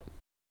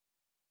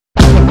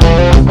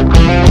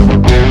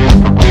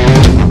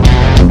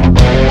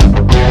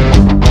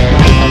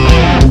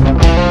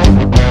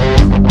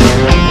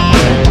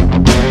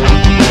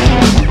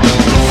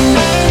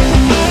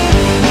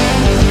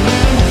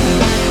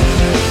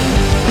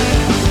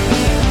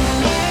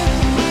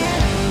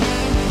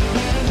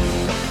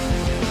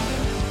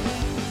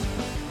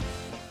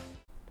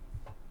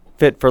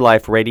Fit for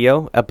Life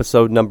Radio,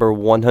 episode number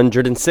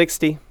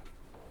 160.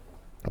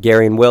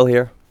 Gary and Will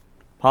here.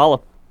 Holla.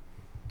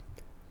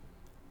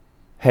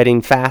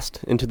 Heading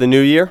fast into the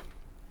new year.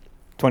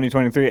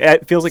 2023.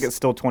 It feels like it's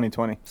still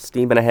 2020.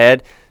 Steaming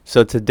ahead.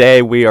 So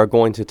today we are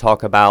going to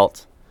talk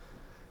about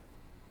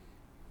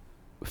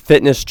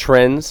fitness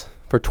trends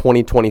for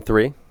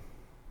 2023.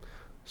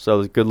 So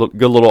a good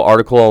little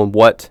article on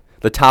what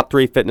the top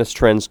 3 fitness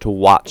trends to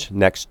watch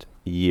next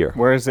year.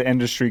 Where is the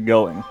industry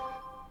going?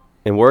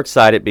 And we're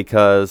excited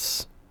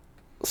because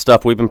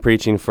stuff we've been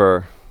preaching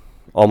for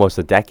almost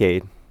a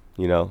decade,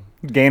 you know.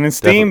 Gaining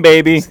steam,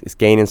 baby. It's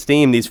gaining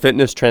steam. These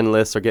fitness trend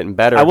lists are getting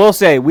better. I will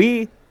say,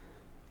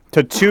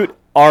 to toot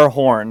our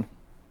horn,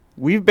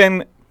 we've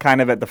been kind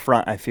of at the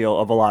front, I feel,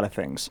 of a lot of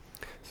things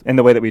in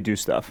the way that we do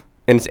stuff.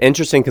 And it's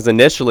interesting because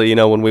initially, you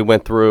know, when we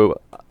went through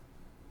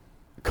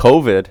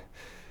COVID,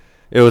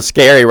 it was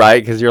scary,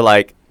 right? Because you're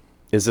like,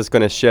 is this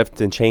going to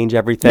shift and change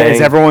everything?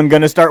 Is everyone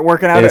going to start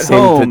working out at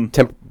home?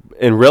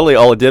 And really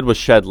all it did was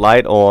shed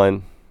light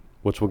on,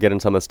 which we'll get in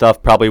some of the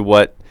stuff, probably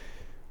what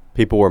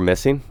people were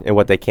missing and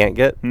what they can't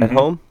get at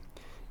home.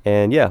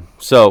 And yeah,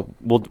 so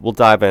we'll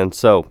dive in.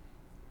 So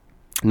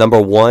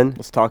number 1.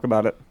 Let's talk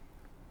about it.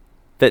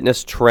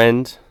 Fitness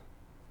trend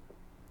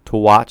to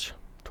watch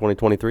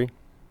 2023.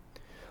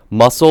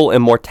 Muscle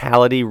and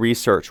mortality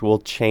research will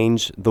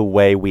change the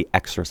way we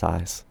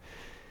exercise.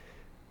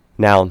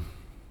 Now,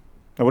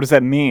 what does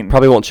that mean?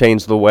 Probably won't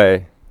change the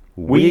way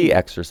we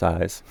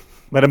exercise.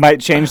 But it might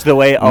change the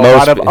way a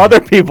lot of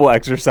other people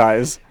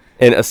exercise.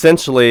 And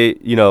essentially,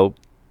 you know,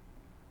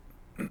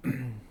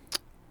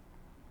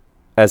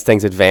 as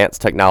things advance,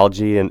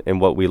 technology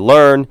and what we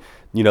learn,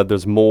 you know,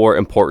 there's more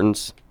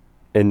importance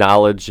in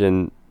knowledge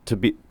and to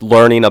be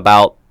learning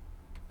about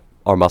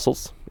our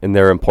muscles and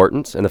their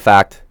importance. And the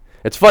fact,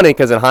 it's funny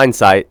because in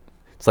hindsight,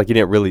 it's like you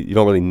don't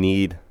really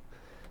need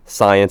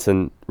science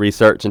and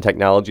research and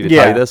technology to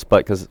tell you this,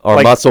 but because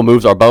our muscle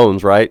moves our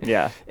bones, right?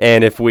 Yeah.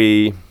 And if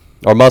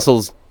our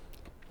muscles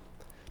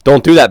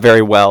don't do that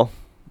very well,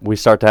 we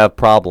start to have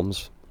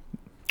problems.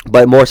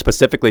 But more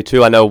specifically,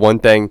 too, I know one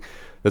thing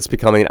that's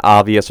becoming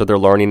obvious or they're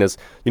learning is,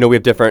 you know, we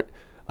have different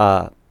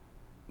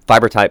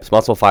fiber types,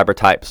 muscle fiber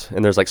types.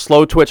 And there's like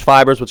slow twitch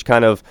fibers, which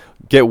kind of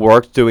get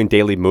worked doing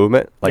daily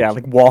movement.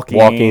 Like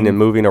walking and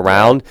moving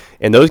around.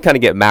 And those kind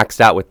of get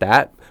maxed out with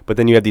that. But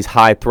then you have these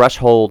high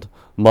threshold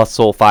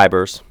muscle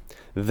fibers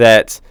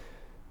that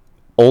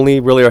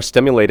only really are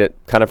stimulated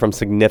kind of from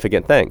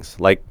significant things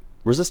like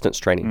resistance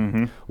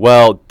training.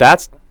 Well,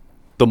 that's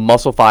the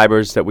muscle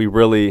fibers that we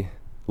really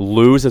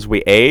lose as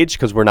we age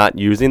because we're not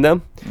using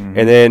them. And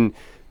then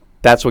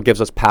that's what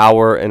gives us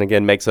power and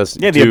again makes us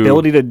the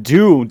ability to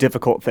do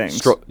difficult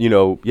things.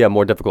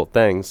 More difficult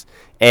things.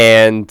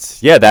 And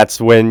that's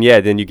when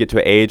then you get to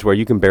an age where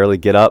you can barely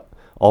get up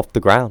off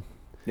the ground.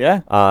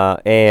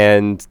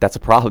 And that's a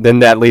problem. Then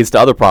that leads to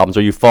other problems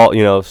or you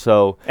fall,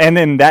 so. And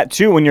then that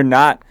too, when you're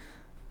not,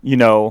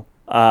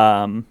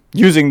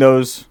 using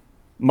those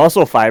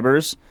muscle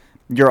fibers,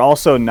 you're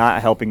also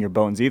not helping your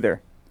bones either.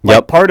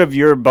 Part of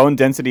your bone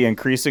density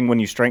increasing when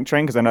you strength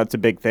train, because I know it's a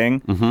big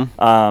thing,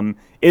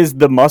 is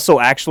the muscle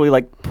actually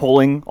like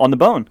pulling on the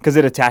bone because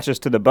it attaches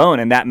to the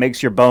bone, and that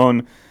makes your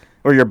bone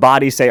or your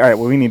body say, all right,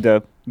 well, we need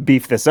to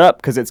beef this up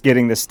because it's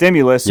getting the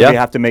stimulus, so we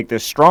have to make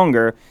this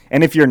stronger.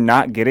 And if you're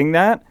not getting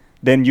that,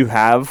 then you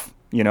have,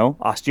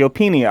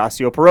 osteopenia,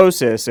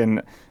 osteoporosis,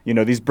 and,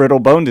 these brittle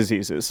bone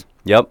diseases.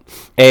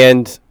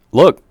 And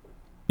look,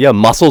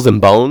 muscles and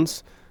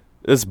bones,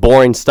 it's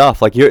boring stuff.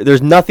 Like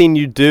there's nothing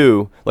you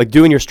do, like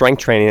doing your strength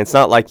training. It's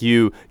not like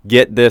you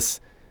get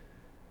this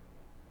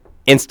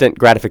instant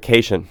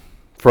gratification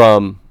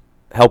from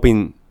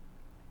helping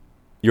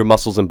your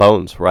muscles and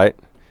bones, right?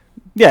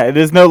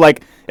 There's no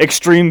like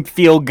extreme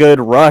feel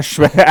good rush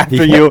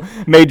after you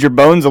made your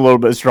bones a little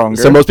bit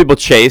stronger. So most people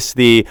chase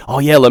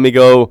let me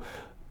go,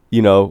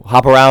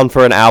 hop around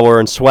for an hour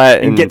and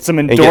sweat and get some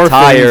endorphins and get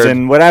tired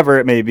and whatever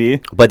it may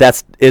be. But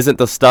that isn't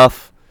the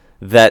stuff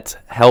that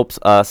helps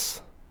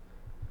us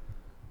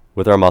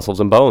with our muscles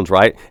and bones,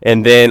 right?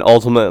 And then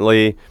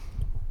ultimately,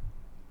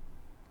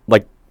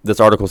 like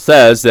this article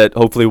says, that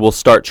hopefully we'll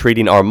start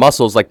treating our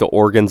muscles like the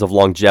organs of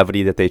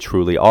longevity that they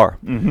truly are,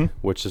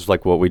 which is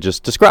like what we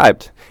just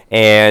described.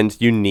 And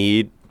you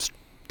need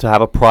to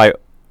have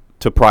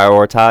to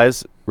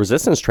prioritize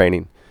resistance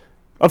training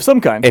of some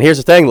kind. And here's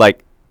the thing,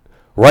 like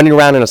running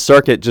around in a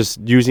circuit just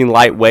using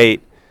light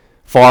weight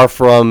far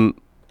from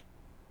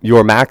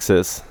your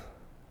maxes,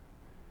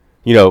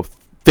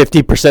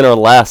 50% or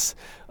less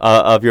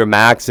of your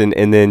max and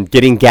then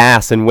getting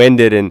gas and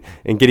winded and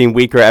getting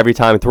weaker every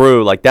time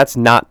through, like that's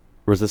not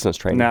resistance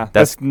training. No,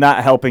 that's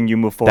not helping you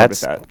move forward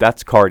with that.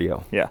 That's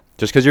cardio. Yeah.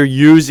 Just because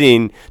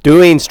you're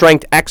doing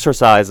strength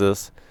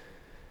exercises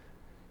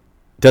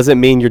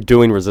doesn't mean you're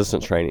doing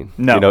resistance training.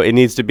 No. It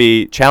needs to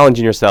be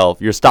challenging yourself.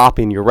 You're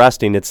stopping, you're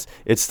resting. It's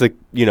the,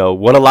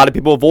 what a lot of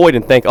people avoid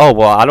and think, oh,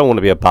 well, I don't want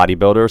to be a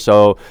bodybuilder,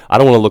 so I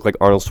don't want to look like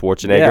Arnold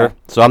Schwarzenegger,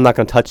 so I'm not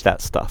going to touch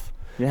that stuff.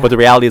 Yeah. But the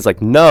reality is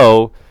like,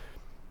 no,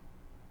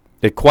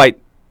 it quite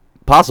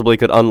possibly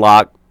could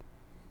unlock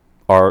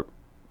our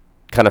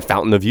kind of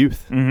fountain of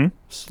youth.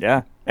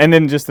 Yeah. And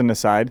then just an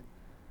aside,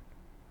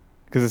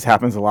 because this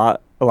happens a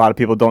lot of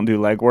people don't do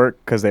leg work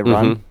because they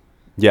run.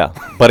 Yeah,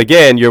 but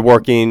again, you're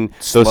working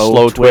those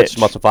slow twitch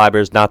muscle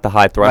fibers, not the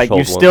high threshold Like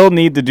you still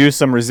need to do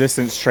some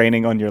resistance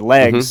training on your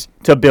legs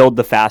to build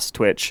the fast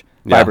twitch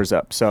fibers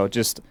up. So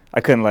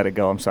I couldn't let it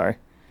go. I'm sorry.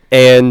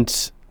 And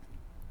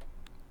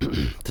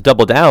to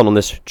double down on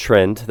this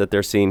trend that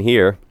they're seeing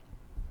here,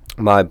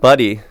 my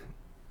buddy,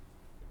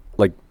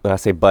 like when I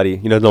say buddy,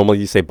 normally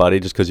you say buddy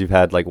just because you've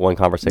had like one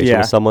conversation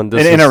with someone.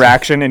 An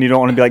interaction, and you don't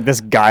want to be like,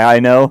 this guy I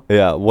know.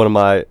 Yeah, one of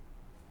my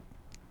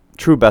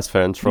true best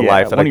friends for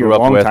life that I grew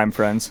up with. Longtime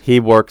friends. He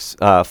works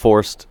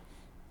Forrest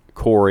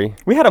Corey.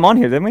 We had him on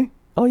here, didn't we?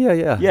 Oh,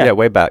 yeah,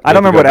 way back. I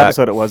don't remember what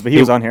episode it was, but he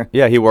was on here.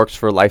 Yeah, he works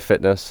for Life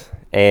Fitness.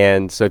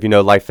 And so if you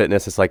know Life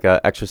Fitness, it's like a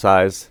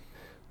exercise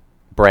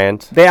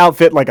brand. They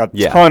outfit like a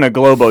ton of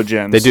Globo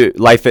gyms. They do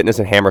Life Fitness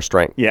and Hammer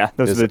Strength. Yeah,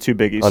 those are the two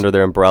biggies. Under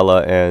their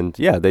umbrella. And,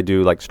 they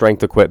do like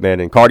strength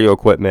equipment and cardio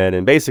equipment.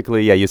 And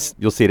basically,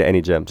 you'll see it at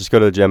any gym. Just go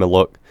to the gym and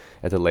look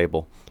at the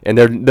label. And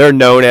they're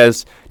known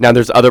as, now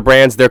there's other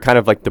brands, they're kind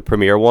of like the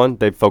premier one.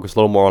 They focus a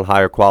little more on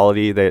higher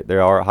quality. They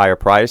are higher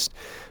priced.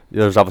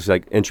 There's obviously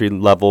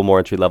like more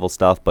entry level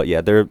stuff, but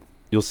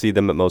you'll see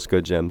them at most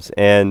good gyms.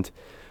 And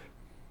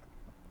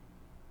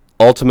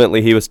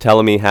ultimately he was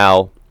telling me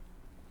how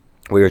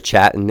we were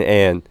chatting,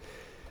 and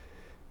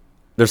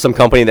there's some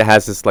company that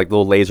has this like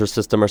little laser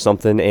system or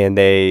something, and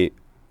they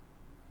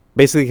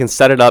basically can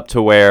set it up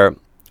to where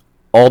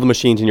all the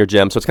machines in your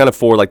gym, so it's kind of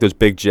for like those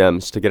big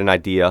gyms to get an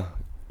idea,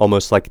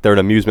 almost like they're an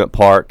amusement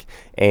park,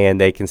 and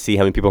they can see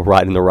how many people are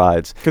riding the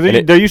rides.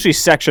 Because they're usually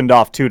sectioned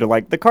off, too, to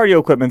like the cardio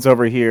equipment's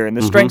over here, and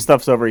the strength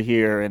stuff's over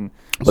here.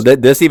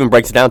 But this even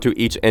breaks it down to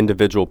each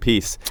individual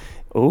piece.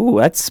 Ooh,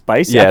 that's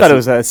spicy. I thought it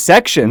was a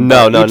section.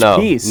 No.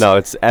 Piece. No,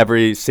 it's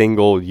every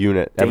single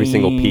unit, every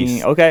single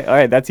piece. Okay, all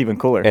right, that's even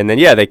cooler. And then,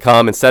 they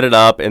come and set it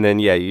up, and then,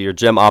 your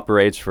gym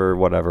operates for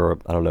whatever,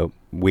 I don't know,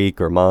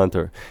 week or month,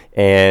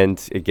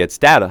 and it gets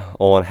data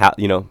on how,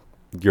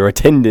 your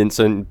attendance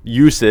and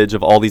usage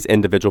of all these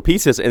individual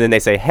pieces, and then they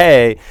say,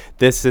 hey,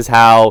 this is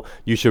how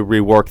you should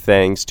rework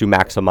things to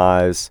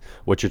maximize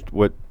what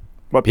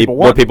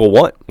people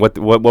want,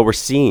 what we're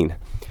seeing.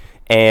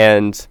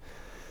 And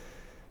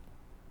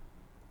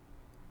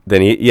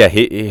then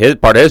his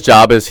part of his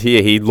job is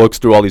he looks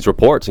through all these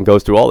reports and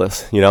goes through all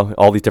this,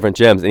 all these different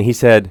gyms. And he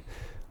said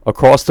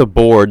across the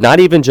board, not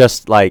even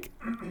just like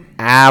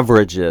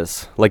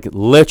averages, like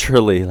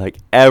literally like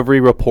every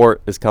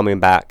report is coming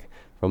back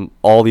from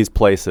all these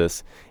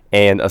places,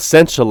 and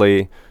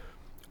essentially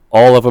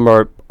all of them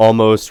are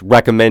almost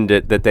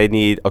recommended that they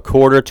need a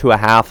quarter to a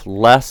half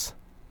less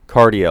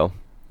cardio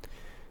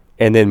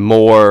and then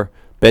more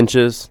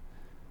benches,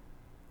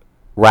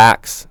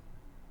 racks,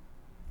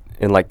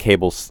 and like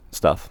cables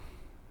stuff.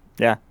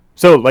 Yeah.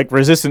 So like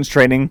resistance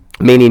training.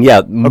 Meaning,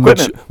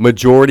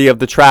 majority of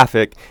the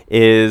traffic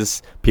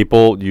is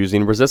people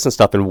using resistance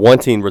stuff and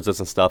wanting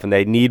resistance stuff, and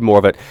they need more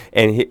of it.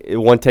 And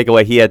one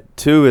takeaway he had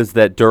too is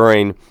that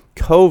during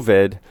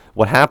COVID,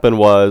 what happened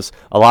was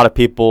a lot of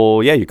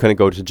people, you couldn't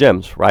go to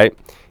gyms, right?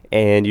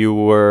 And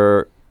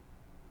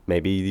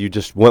maybe you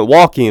just went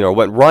walking or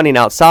went running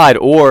outside,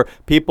 or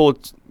people,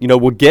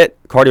 would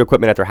get cardio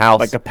equipment at their house.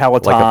 Like a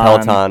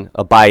Peloton,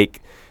 a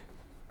bike,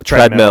 a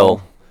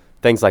treadmill,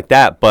 things like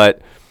that.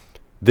 But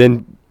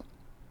then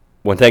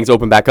when things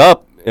open back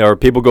up, or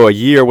people go a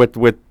year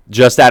with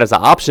just that as an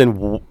option,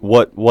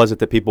 what was it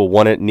that people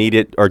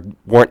needed, or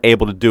weren't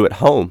able to do at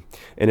home?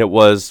 And it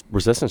was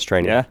resistance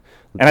training. Yeah.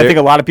 And I think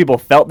a lot of people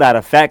felt that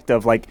effect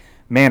of like,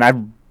 man, I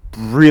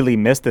really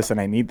miss this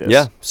and I need this.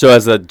 Yeah. So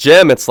as a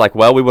gym, it's like,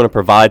 well, we want to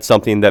provide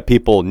something that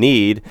people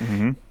need.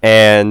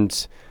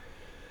 And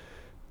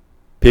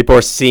people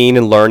are seeing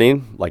and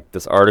learning, like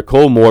this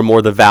article, more and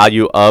more the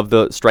value of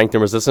the strength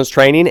and resistance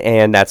training.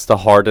 And that's the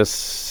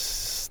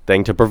hardest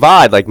thing to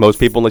provide. Like most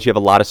people, unless you have a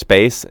lot of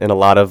space and a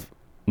lot of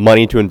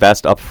money to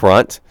invest up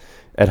front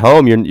at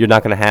home, you're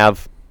not going to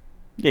have.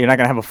 Yeah, you're not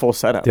going to have a full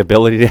setup. The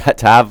ability to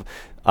have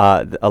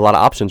a lot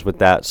of options with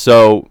that.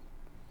 So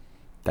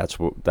that's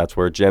where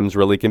gyms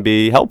really can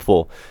be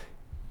helpful.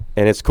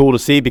 And it's cool to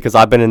see because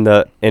I've been in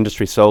the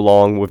industry so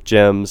long with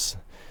gyms,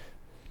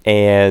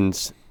 and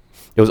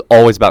it was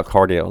always about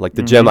cardio. Like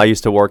the gym I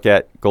used to work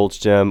at, Gold's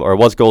Gym, or it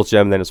was Gold's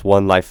Gym, then it's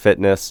One Life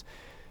Fitness.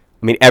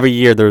 I mean, every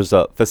year there's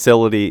a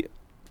facility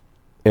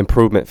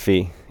improvement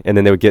fee, and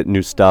then they would get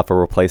new stuff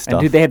or replace stuff.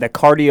 And dude, they had the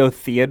cardio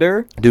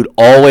theater? Dude,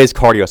 always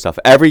cardio stuff.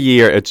 Every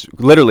year, it's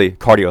literally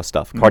cardio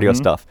stuff.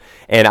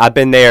 And I've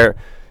been there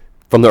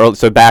from the early,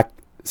 so back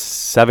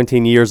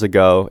 18 years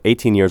ago,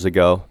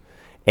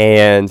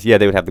 and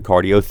they would have the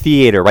cardio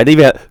theater, right? They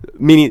even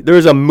meaning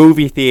there's a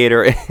movie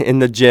theater in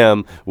the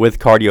gym with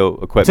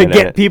cardio equipment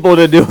to get people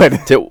to do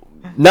it.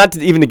 Not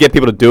even to get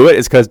people to do it,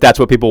 is because that's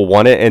what people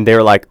wanted, and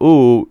they're like,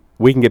 ooh,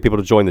 we can get people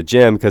to join the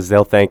gym because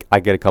they'll think I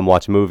get to come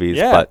watch movies.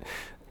 Yeah.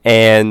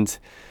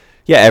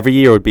 Every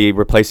year would be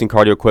replacing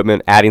cardio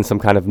equipment, adding some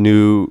kind of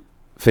new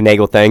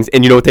finagle things.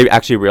 And you know what they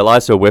actually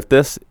realized? So with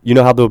this, you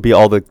know how there'll be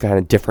all the kind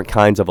of different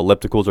kinds of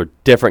ellipticals or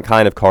different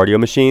kind of cardio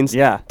machines?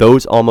 Yeah.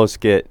 Those almost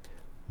get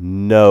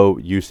no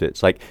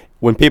usage. Like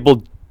when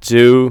people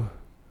do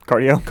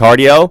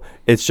cardio,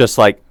 it's just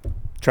like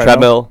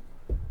treadmill,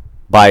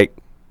 bike,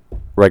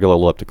 regular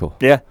elliptical.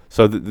 Yeah.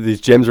 So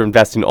these gyms are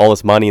investing all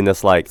this money in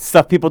this like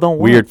stuff people don't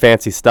want. Weird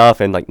fancy stuff,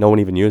 and like no one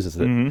even uses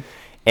it. Mm-hmm.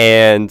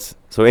 And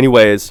so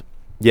anyways,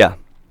 yeah,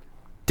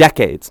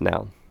 decades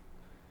now.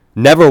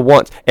 Never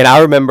once. And I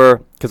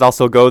remember, because I'll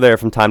still go there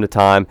from time to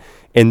time,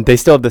 and they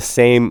still have the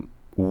same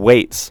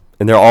weights,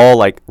 and they're all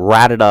like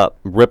ratted up,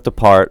 ripped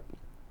apart,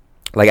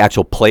 like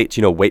actual plates,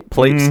 you know, weight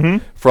plates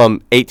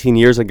from 18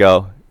 years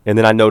ago. And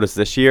then I noticed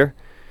this year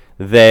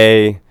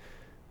they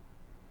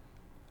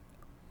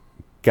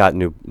got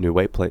new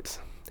weight plates.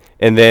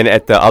 And then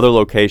at the other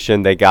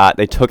location they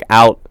took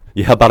out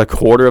about a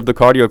quarter of the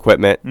cardio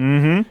equipment,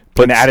 and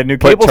added new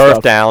put cable turf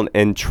stuff down,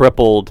 and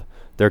tripled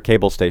their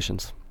cable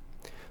stations.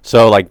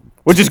 So like,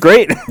 which is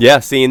great. Yeah,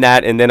 seeing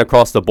that, and then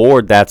across the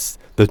board, that's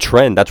the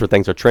trend. That's where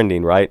things are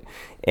trending, right?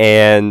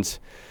 And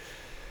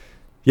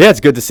yeah, it's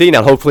good to see.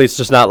 Now, hopefully, it's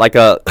just not like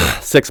a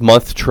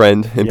 6-month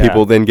trend, and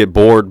people then get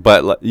bored.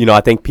 But you know,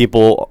 I think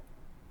people,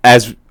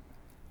 as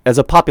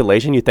a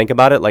population, you think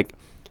about it, like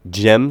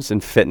gyms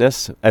and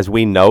fitness as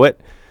we know it,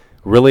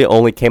 really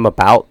only came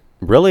about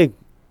really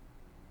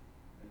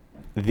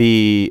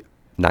the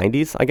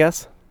 90s, I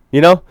guess.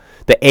 You know,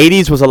 the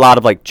 80s was a lot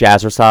of like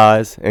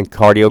jazzercise and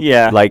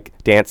cardio, like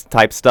dance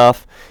type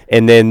stuff.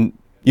 And then,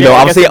 you know,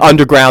 obviously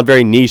underground,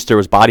 very niche, there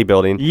was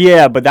bodybuilding.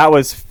 Yeah, but that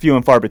was few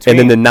and far between.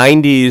 And then the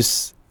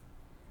 90s,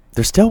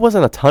 there still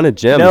wasn't a ton of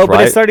gyms, No, but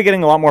right? it started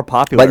getting a lot more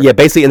popular. But yeah,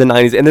 basically in the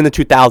 90s. And then the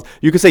 2000s,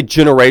 you could say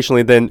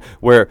generationally then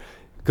where...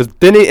 Because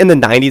then in the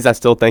 90s, I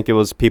still think it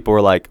was people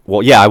were like,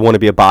 well, yeah, I want to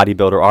be a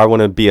bodybuilder, or I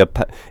want to be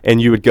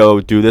and you would go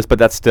do this, but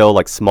that's still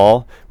like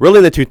small. Really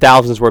in the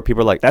 2000s where people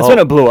were like, that's when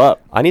it blew up.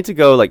 I need to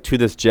go like to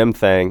this gym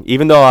thing,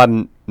 even though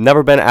I've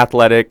never been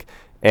athletic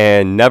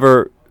and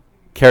never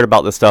cared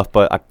about this stuff,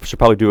 but I should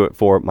probably do it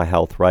for my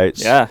health, right?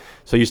 Yeah.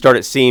 So you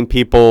started seeing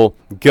people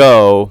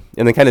go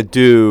and then kind of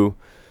do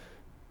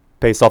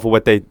based off of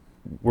what they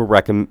were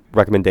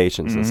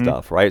recommendations and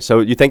stuff, right? So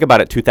you think about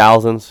it,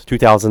 2000s,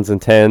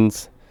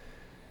 2010s,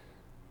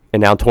 and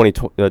now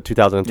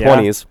 2020s.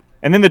 Yeah.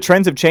 And then the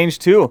trends have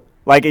changed too.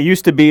 Like it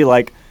used to be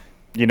like,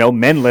 you know,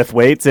 men lift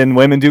weights and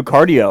women do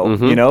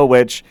cardio, you know,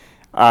 which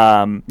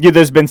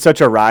there's been such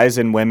a rise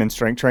in women's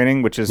strength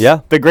training, which is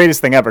the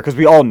greatest thing ever because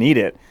we all need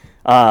it.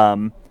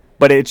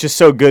 But it's just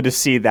so good to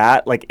see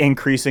that like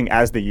increasing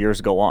as the years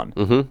go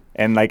on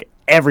and like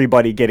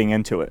everybody getting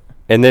into it.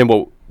 And then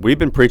what we've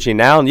been preaching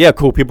now, and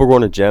cool, people are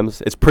going to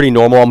gyms. It's pretty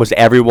normal. Almost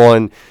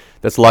everyone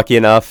that's lucky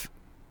enough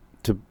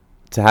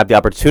to have the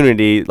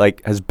opportunity,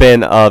 like, has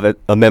been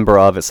a member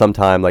of at some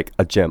time, like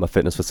a gym, a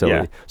fitness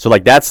facility. Yeah. So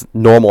like that's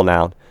normal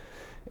now.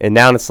 And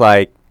now it's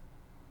like,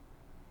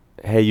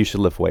 hey, you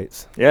should lift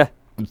weights. Yeah.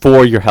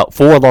 For your health,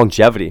 for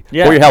longevity, for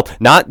your health,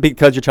 not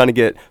because you're trying to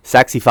get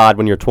sexified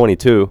when you're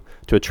 22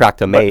 to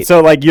attract a mate. But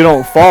so like you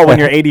don't fall when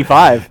you're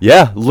 85.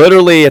 Yeah,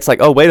 literally, it's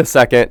like, oh, wait a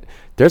second.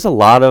 There's a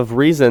lot of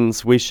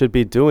reasons we should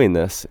be doing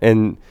this,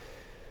 and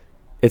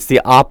it's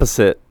the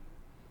opposite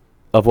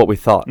of what we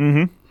thought.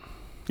 Mm-hmm.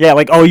 Yeah,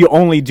 like, oh, you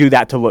only do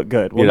that to look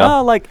good. Well,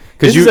 no, like,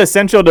 this is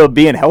essential to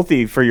being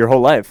healthy for your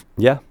whole life.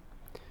 Yeah.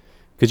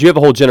 Because you have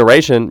a whole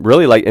generation,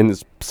 really, like, and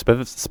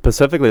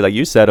specifically, like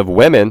you said, of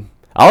women.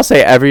 I'll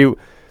say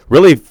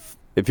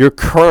if you're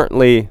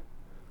currently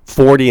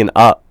 40 and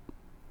up,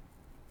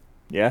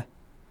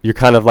 you're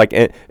kind of like,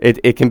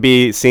 it can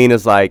be seen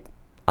as like,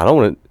 I don't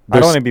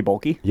want to be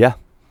bulky. Yeah.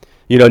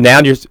 You know, now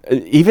you're,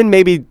 even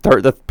maybe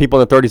the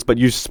people in the 30s, but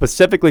you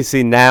specifically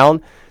see now,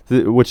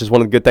 which is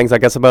one of the good things, I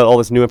guess, about all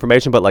this new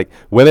information, but like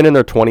women in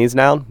their 20s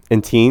now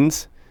and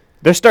teens,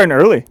 they're starting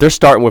early. They're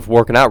starting with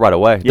working out right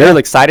away. Yeah. They're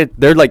excited.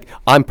 They're like,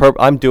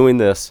 I'm doing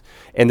this,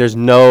 and there's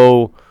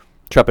no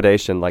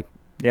trepidation. Like,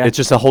 it's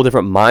just a whole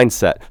different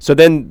mindset. So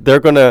then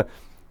they're gonna,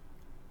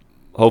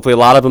 hopefully, a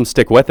lot of them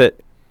stick with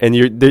it, and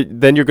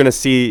then you're gonna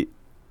see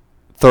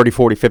 30,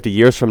 40, 50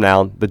 years from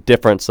now the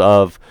difference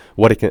of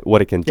what it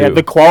can do. Yeah,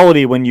 the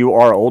quality when you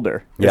are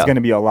older is going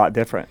to be a lot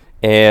different.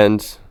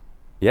 And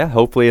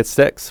hopefully it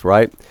sticks,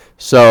 right?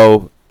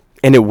 So,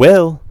 and it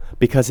will,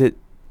 because it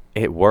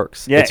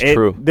works. Yeah, it's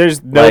true.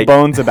 There's no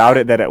bones about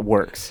it that it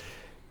works.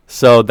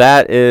 So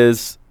that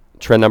is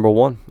trend number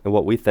 1 and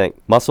what we think.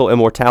 Muscle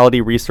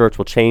immortality research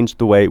will change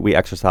the way we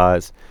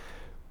exercise,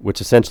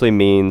 which essentially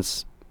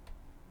means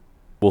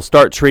we'll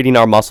start treating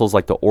our muscles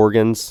like the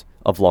organs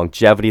of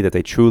longevity that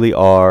they truly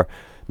are,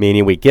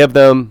 meaning we give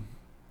them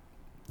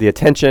the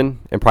attention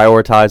and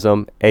prioritize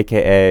them,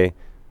 aka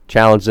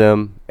challenge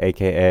them,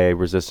 aka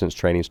resistance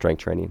training, strength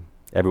training.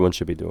 Everyone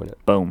should be doing it.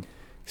 Boom.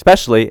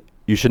 Especially,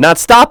 you should not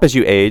stop as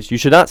you age. You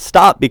should not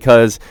stop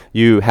because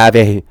you have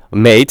a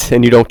mate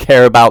and you don't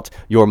care about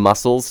your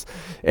muscles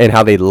and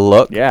how they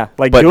look. Yeah,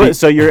 like do it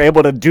so you're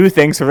able to do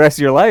things for the rest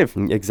of your life.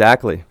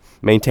 Exactly.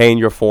 Maintain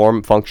your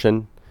form,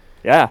 function.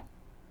 Yeah.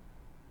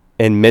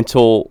 And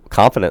mental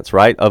confidence,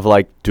 right? Of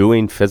like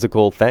doing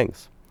physical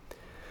things.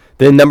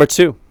 Then number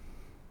 2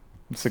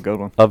 It's a good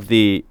one. of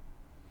the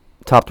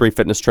top 3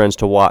 fitness trends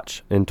to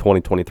watch in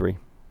 2023.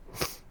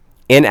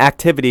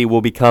 Inactivity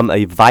will become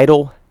a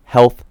vital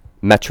health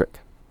metric.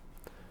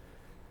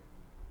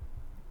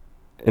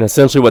 And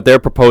essentially what they're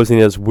proposing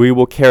is we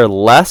will care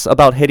less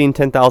about hitting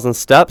 10,000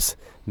 steps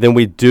than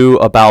we do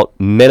about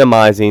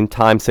minimizing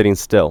time sitting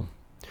still,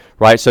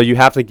 right? So you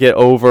have to get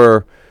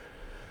over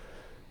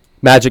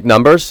magic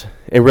numbers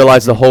and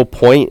realize the whole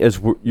point is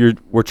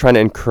we're trying to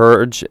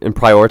encourage and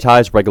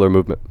prioritize regular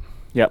movement.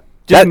 Yep.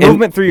 Just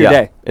movement through your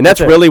day. And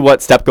that's really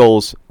what step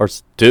goals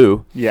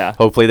do. Yeah.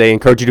 Hopefully they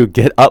encourage you to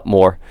get up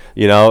more,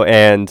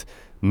 and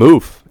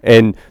move.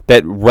 And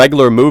that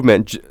regular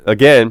movement,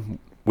 again,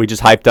 we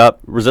just hyped up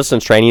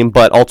resistance training,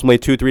 but ultimately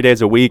 2-3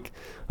 days a week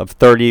of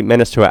 30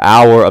 minutes to an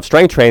hour of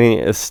strength training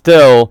is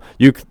still,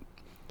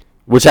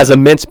 which has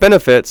immense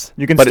benefits.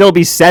 You can still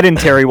be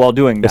sedentary while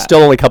doing that. It's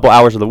still only a couple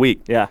hours of the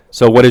week. Yeah.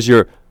 So what is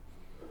your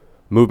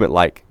movement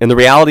like? And the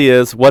reality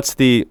is, what's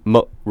the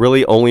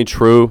really only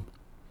true,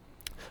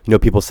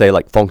 people say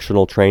like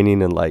functional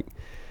training and like,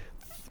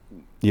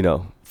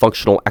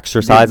 functional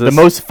exercises. The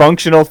most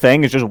functional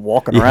thing is just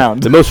walking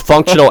around. The most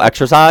functional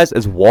exercise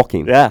is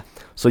walking. Yeah.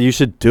 So you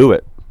should do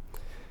it.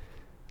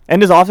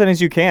 And as often as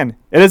you can.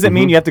 It doesn't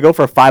mean you have to go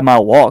for a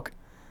 5-mile walk.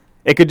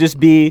 It could just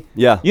be,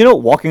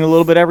 walking a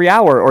little bit every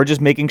hour, or just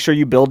making sure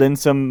you build in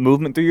some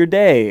movement through your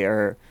day.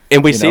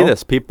 And we see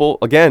this. People,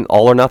 again,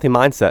 all or nothing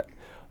mindset.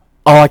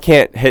 Oh, I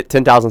can't hit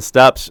 10,000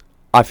 steps.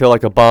 I feel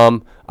like a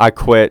bum. I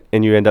quit,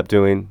 and you end up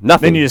doing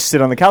nothing. Then you just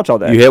sit on the couch all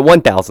day. You hit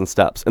 1,000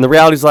 steps. And the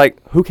reality is like,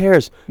 who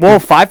cares? Well,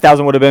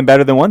 5,000 would have been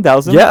better than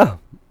 1,000. Yeah.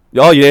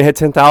 Oh, you didn't hit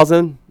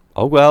 10,000?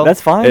 Oh, well. That's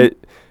fine.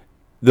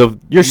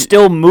 You're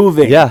still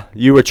moving. Yeah.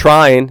 You were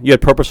trying. You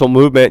had purposeful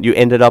movement. You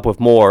ended up with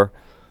more.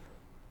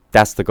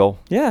 That's the goal.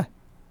 Yeah.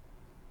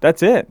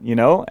 That's it,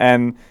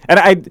 And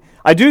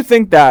I do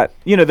think that,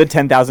 the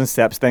 10,000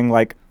 steps thing,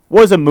 like,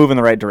 was a move in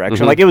the right direction.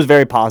 Mm-hmm. Like, it was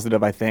very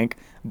positive, I think.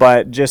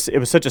 But just, it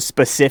was such a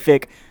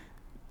specific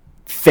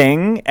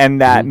thing, and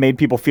that made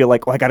people feel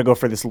like, I got to go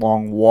for this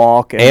long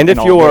walk. And if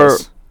your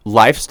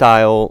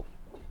lifestyle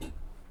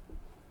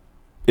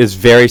is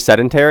very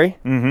sedentary,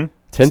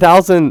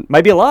 10,000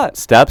 might be a lot.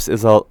 Steps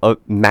is a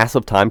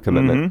massive time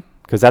commitment,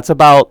 because that's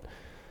about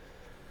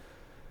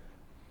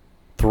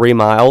 3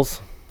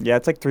 miles. Yeah,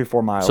 it's like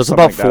 3-4 miles. So it's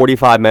about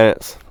 45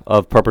 minutes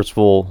of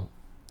purposeful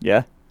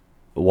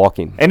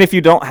walking. And if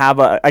you don't have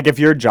if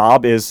your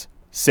job is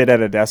sit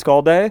at a desk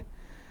all day,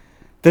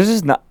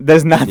 there's not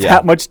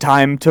that much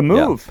time to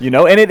move,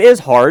 and it is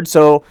hard.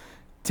 So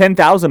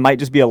 10,000 might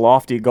just be a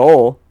lofty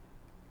goal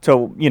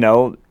to,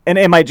 and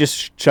it might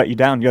just shut you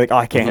down. You're like, oh,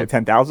 I can't hit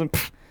 10,000.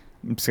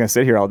 I'm just going to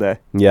sit here all day.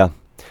 Yeah.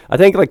 I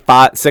think like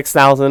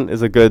 6,000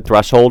 is a good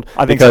threshold.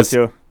 I think so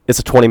too. It's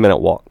a 20-minute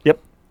walk. Yep.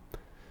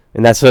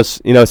 And that's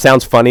just, it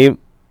sounds funny,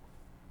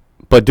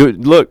 but do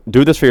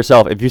this for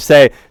yourself. If you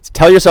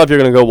tell yourself you're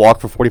going to go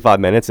walk for 45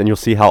 minutes, and you'll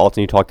see how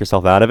often you talk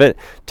yourself out of it.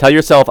 Tell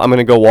yourself I'm going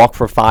to go walk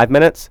for 5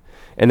 minutes,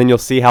 and then you'll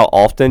see how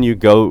often you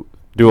go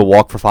do a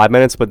walk for 5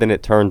 minutes, but then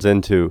it turns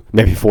into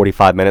maybe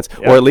 45 minutes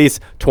or at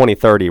least 20,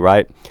 30,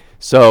 right?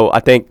 So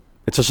I think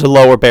it's just a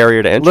lower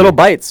barrier to entry. Little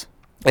bites.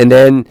 And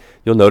then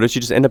you'll notice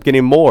you just end up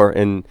getting more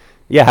and,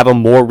 have a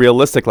more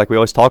realistic, like we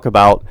always talk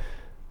about,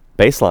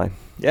 baseline.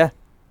 Yeah.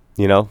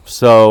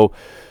 So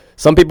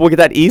some people get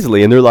that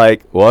easily, and they're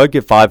like, well, I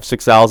get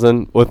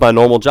 5,000-6,000 with my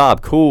normal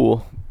job.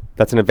 Cool.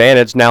 That's an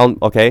advantage. Now,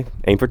 okay,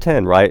 aim for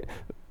 10, right?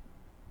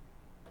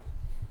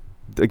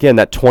 Again,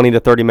 that 20 to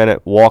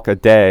 30-minute walk a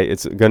day,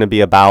 it's going to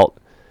be about,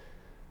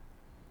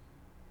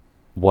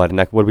 what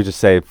did we just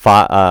say?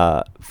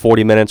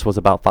 40 minutes was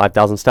about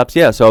 5,000 steps.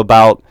 Yeah, so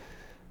about,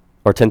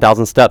 or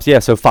 10,000 steps. Yeah,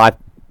 so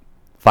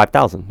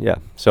 5,000. Yeah.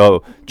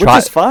 So try,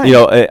 which is fine.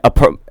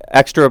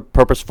 Extra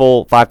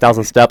purposeful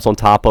 5,000 steps on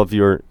top of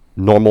your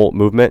normal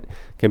movement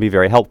can be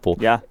very helpful.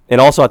 Yeah.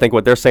 And also I think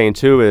what they're saying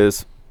too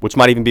is, which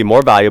might even be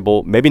more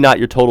valuable, maybe not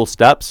your total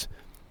steps.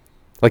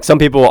 Like some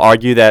people will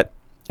argue that,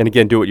 and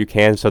again, do what you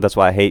can. So that's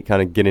why I hate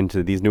kind of getting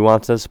into these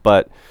nuances.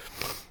 But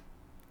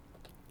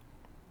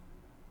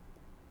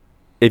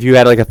if you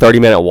had like a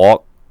 30-minute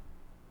walk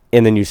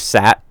and then you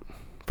sat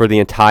for the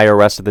entire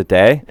rest of the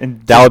day,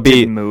 and that would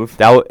be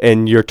move.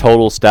 And your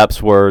total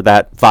steps were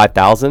that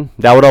 5,000.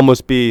 That would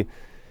almost be.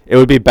 It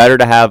would be better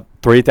to have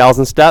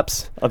 3,000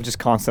 steps of just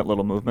constant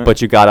little movement,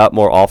 but you got up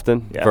more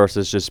often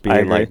versus just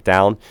being like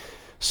down.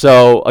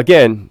 So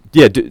again,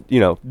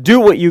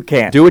 do what you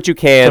can. Do what you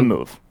can to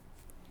move.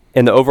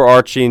 And the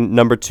overarching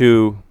number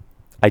 2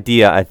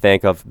 idea, I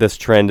think, of this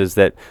trend is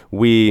that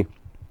we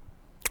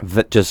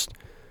just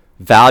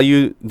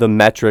value the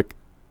metric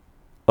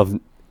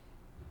of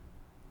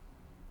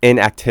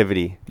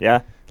inactivity.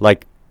 Yeah.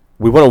 Like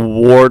we want to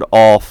ward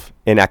off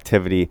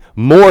inactivity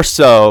more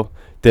so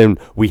than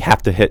we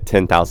have to hit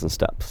 10,000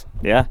 steps.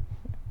 Yeah.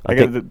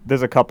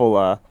 There's a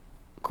couple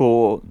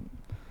cool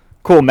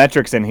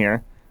metrics in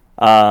here.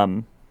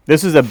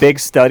 This is a big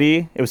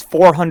study. It was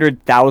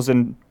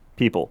 400,000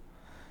 people.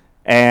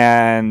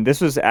 And this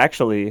was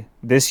actually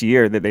this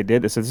year that they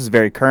did this. So this is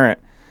very current.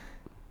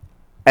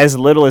 as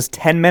little as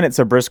 10 minutes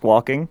of brisk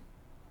walking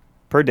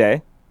per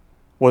day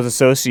was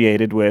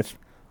associated with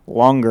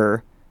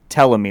longer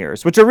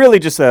telomeres, which are really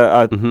just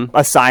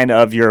a sign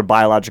of your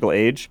biological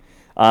age.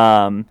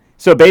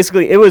 So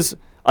basically, it was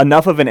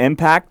enough of an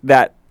impact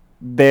that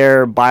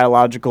their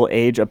biological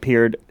age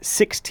appeared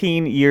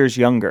 16 years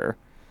younger,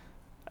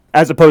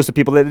 as opposed to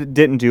people that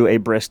didn't do a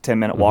brisk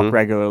 10-minute walk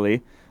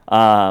regularly,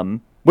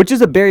 which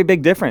is a very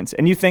big difference.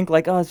 And you think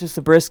like, oh, it's just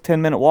a brisk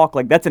 10-minute walk.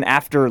 Like that's an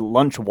after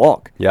lunch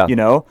walk, you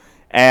know?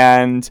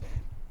 And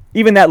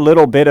even that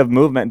little bit of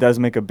movement does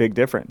make a big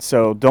difference.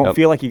 So don't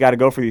feel like you got to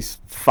go for these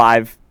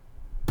 5+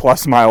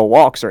 mile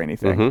walks or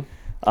anything.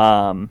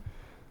 And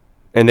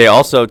they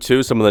also,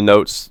 too, some of the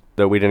notes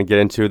that we didn't get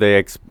into, they,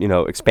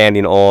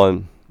 expanding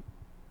on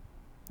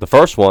the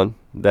first one,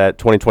 that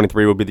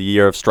 2023 will be the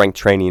year of strength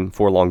training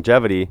for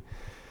longevity.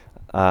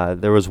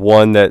 There was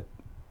one that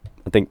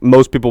I think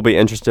most people will be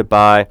interested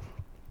by.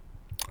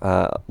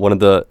 One of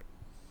the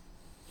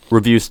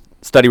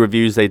study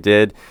reviews they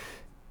did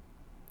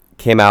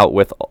came out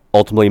with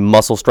ultimately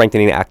muscle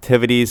strengthening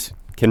activities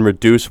can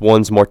reduce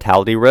one's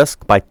mortality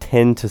risk by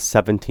 10 to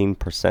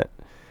 17%,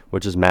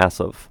 which is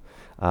massive.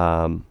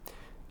 And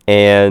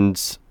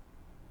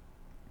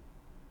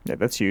yeah,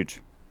 that's huge.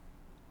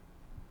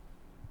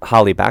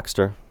 Holly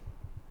Baxter,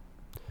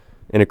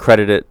 an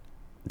accredited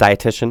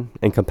dietitian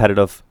and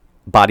competitive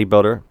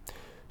bodybuilder,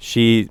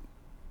 she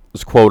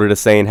was quoted as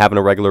saying having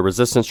a regular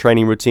resistance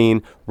training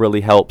routine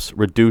really helps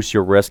reduce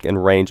your risk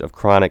and range of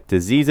chronic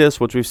diseases,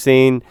 which we've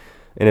seen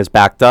and is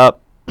backed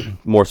up.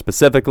 More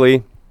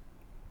specifically,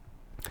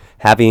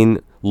 having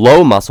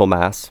low muscle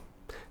mass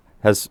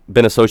has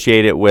been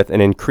associated with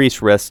an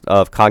increased risk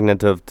of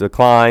cognitive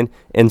decline,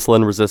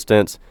 insulin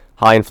resistance,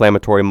 high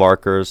inflammatory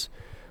markers,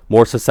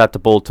 more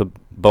susceptible to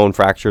bone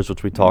fractures,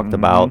 which we talked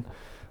about.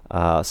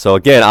 So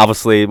again,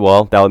 obviously,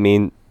 that would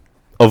mean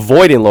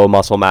avoiding low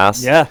muscle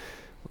mass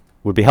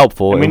would be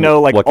helpful. And we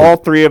know all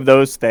three of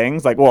those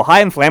things,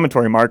 high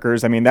inflammatory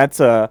markers, I mean, that's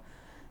a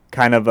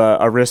kind of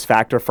a risk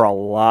factor for a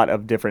lot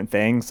of different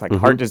things, like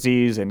heart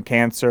disease and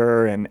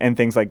cancer and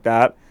things like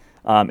that.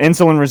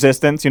 Insulin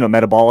resistance,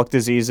 metabolic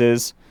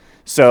diseases.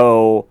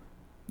 So,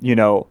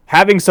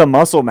 having some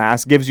muscle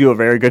mass gives you a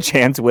very good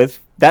chance with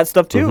that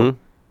stuff too.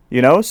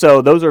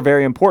 So those are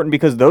very important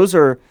because those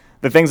are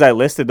the things I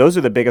listed. Those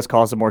are the biggest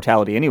cause of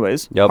mortality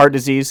anyways. Heart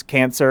disease,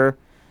 cancer.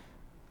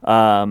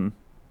 I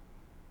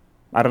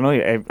don't know.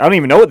 I don't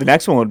even know what the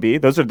next one would be.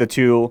 Those are the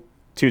two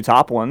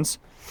top ones.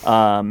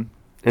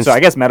 So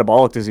I guess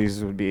metabolic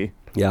diseases would be.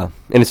 Yeah.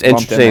 And it's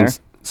interesting.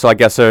 So I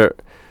guess they're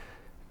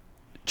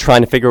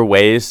trying to figure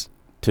ways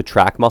to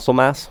track muscle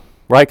mass,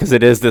 right? Because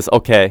it is this,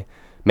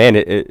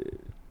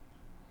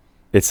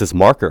 it's this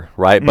marker,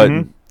 right?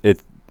 But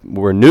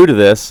we're new to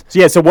this.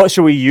 So what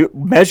should we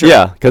measure?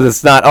 Yeah, because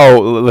it's not,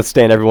 let's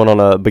stand everyone on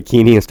a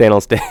bikini and stand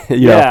on stage.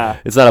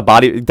 It's not a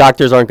body.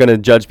 Doctors aren't going to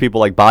judge people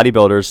like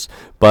bodybuilders,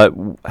 but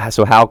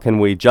so how can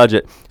we judge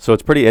it? So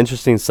it's pretty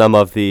interesting, some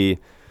of the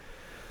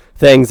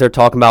things they're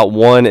talking about.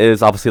 One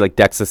is obviously like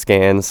DEXA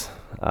scans.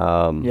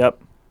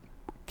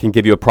 Can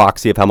give you a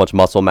proxy of how much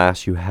muscle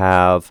mass you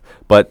have,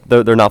 but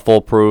they're not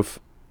foolproof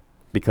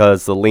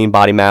because the lean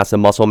body mass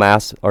and muscle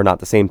mass are not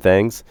the same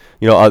things.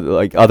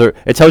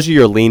 It tells you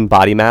your lean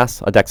body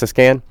mass, a DEXA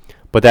scan,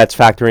 but that's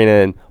factoring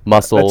in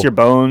muscle, that's your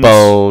bones,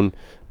 bone,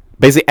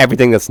 basically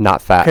everything that's not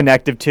fat,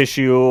 connective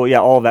tissue,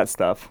 all of that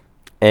stuff.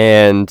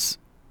 And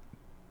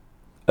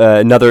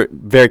another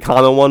very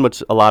common one,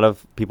 which a lot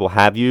of people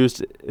have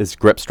used, is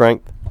grip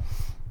strength.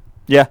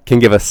 Can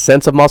give a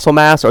sense of muscle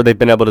mass, or they've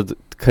been able to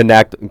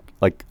connect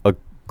like a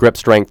grip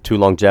strength to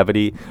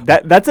longevity.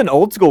 That's an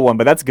old school one,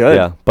 but that's good.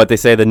 Yeah, but they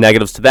say the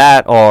negatives to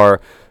that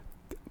are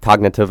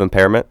cognitive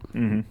impairment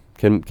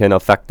can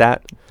affect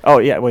that. Oh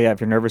yeah,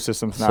 if your nervous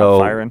system's not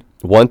firing.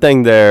 One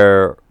thing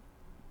it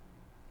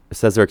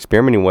says they're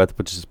experimenting with,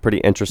 which is pretty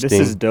interesting.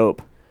 This is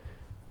dope.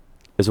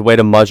 Is a way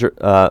to measure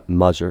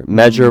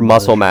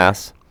muscle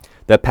mass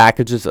that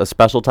packages a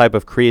special type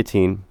of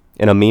creatine,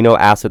 an amino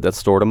acid that's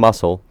stored in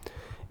muscle,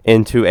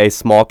 into a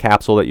small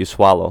capsule that you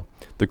swallow.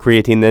 The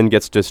creatine then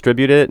gets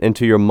distributed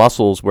into your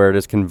muscles where it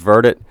is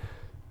converted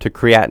to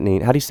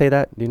creatinine. How do you say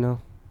that? Do you know?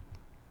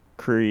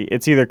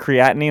 It's either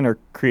creatinine or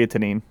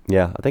creatinine.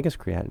 Yeah, I think it's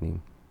creatinine.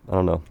 I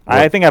don't know.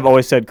 I think I've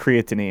always said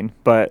creatinine,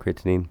 but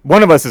creatinine.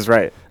 One of us is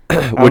right.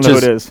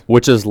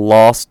 Which is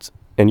lost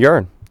in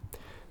urine.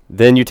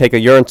 Then you take a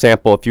urine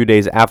sample a few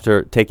days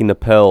after taking the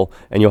pill,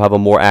 and you'll have a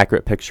more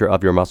accurate picture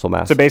of your muscle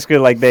mass. So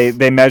basically,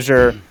 they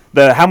measure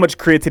how much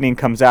creatinine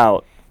comes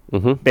out.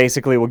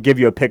 Basically will give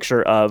you a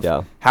picture of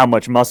how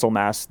much muscle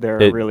mass there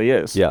really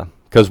is. Yeah,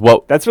 because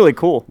that's really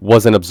cool.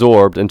 Wasn't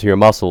absorbed into your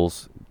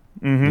muscles,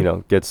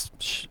 gets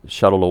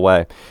shuttled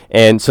away.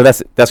 And so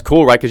that's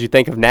cool, right? Because you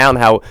think of now and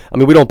how,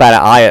 we don't bat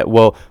an eye at,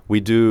 we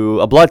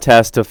do a blood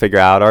test to figure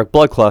out our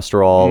blood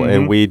cholesterol,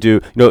 and we do,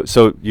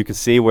 so you can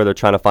see where they're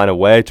trying to find a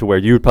way to where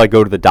you would probably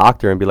go to the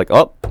doctor and be like,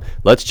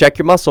 let's check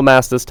your muscle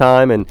mass this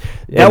time. And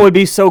that would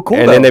be so cool.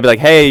 And then they'd be like,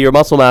 hey, your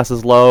muscle mass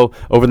is low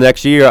over the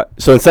next year.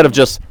 So instead of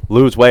just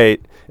lose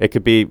weight It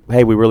could be,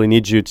 hey, we really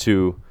need you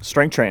to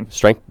strength train.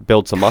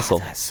 Build some muscle.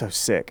 That's so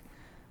sick.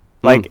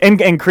 Like, and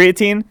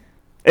creatine,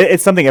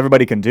 it's something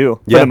everybody can do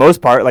for Yeah. the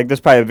most part. Like, there's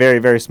probably a very,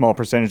 very small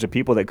percentage of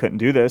people that couldn't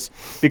do this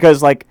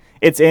because, like,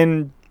 it's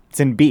in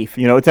beef.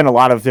 You know, it's in a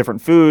lot of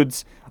different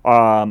foods.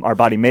 Our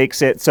body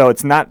makes it, so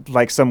it's not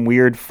like some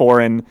weird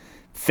foreign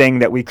thing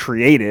that we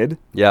created.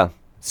 Yeah.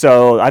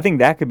 So I think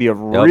that could be a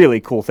really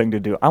cool thing to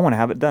do. I want to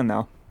have it done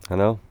now. I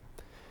know.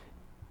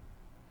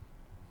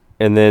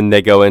 And then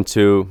they go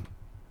into,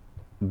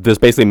 this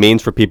basically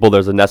means for people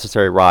there's a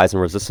necessary rise in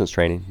resistance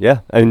training.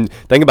 Yeah. And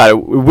think about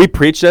it. We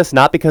preach this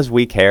not because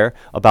we care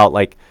about,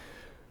 like,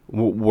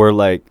 we're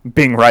like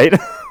being right.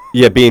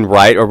 Yeah, being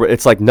right. Or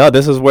it's like, no,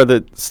 this is where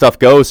the stuff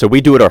goes. So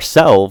we do it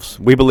ourselves.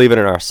 We believe it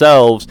in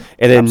ourselves.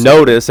 And then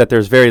notice that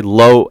there's very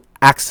low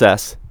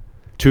access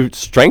to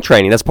strength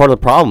training. That's part of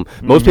the problem.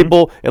 Most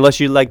people, unless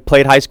you like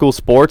played high school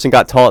sports and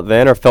got taught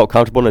then or felt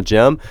comfortable in a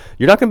gym,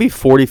 you're not going to be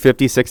 40,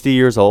 50, 60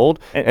 years old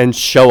and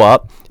show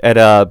up at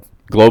a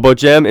Globo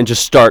gym and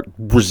just start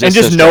resistance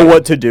and just know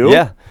what to do.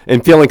 Yeah,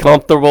 and feeling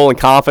comfortable and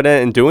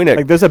confident and doing it.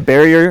 Like, there's a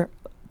barrier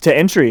to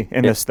entry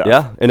in this stuff.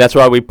 Yeah, and that's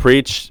why we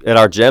preach at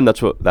our gym.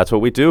 That's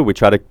what we do. We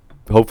try to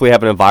hopefully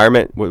have an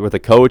environment with a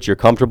coach, you're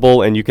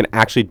comfortable, and you can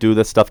actually do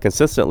this stuff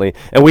consistently.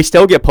 And we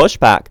still get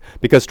pushback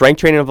because strength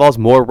training involves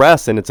more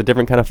rest, and it's a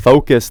different kind of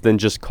focus than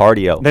just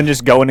cardio. Then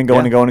just going and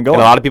going and going and going.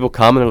 And a lot of people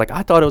come and they're like,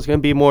 I thought it was going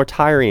to be more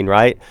tiring,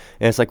 right?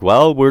 And it's like,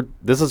 well,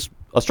 this is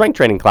a strength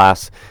training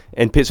class.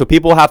 And so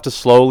people have to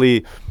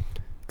slowly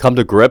come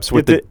to grips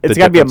with it's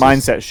got to be a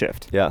mindset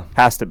shift. Yeah.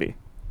 Has to be.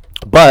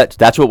 But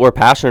that's what we're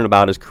passionate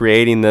about, is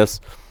creating this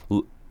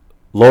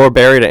lower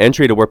barrier to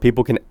entry to where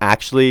people can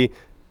actually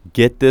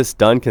get this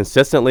done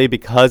consistently,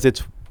 because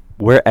it's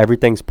where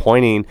everything's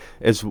pointing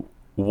is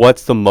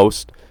what's the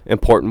most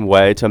important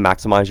way to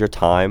maximize your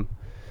time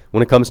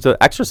when it comes to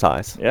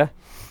exercise. Yeah.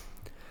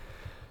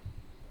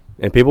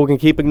 And people can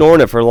keep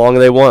ignoring it for as long as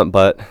they want,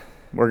 but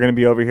we're going to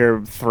be over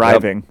here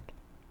thriving.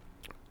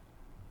 Yep.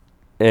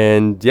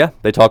 And yeah,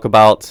 they talk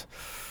about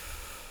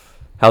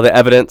how the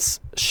evidence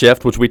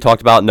shift, which we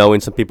talked about, knowing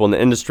some people in the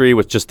industry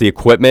with just the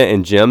equipment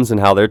and gyms and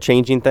how they're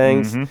changing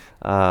things.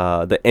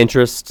 The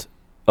interest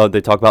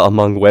they talk about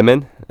among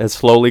women is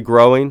slowly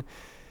growing.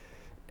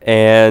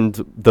 And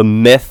the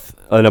myth,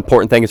 an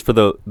important thing is for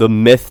the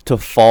myth to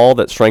fall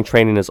that strength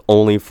training is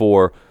only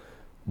for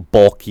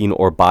bulking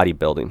or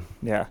bodybuilding.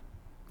 Yeah.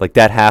 Like,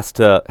 that has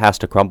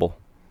to crumble.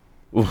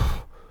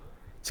 Oof.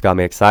 It's got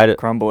me excited.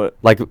 Crumble it.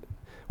 Like,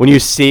 when you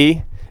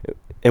see,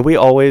 and we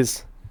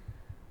always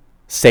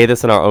say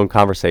this in our own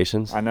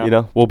conversations. I know. You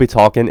know, we'll be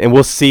talking and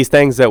we'll see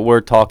things that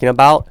we're talking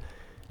about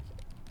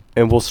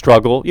and we'll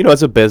struggle, you know,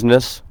 as a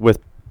business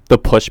with the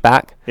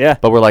pushback. Yeah.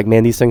 But we're like,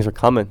 man, these things are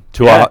coming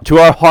to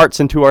our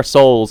hearts and to our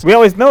souls. We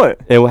always know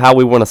it. And how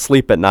we want to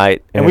sleep at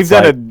night. And we've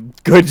done a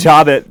good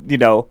job at, you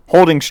know,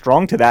 holding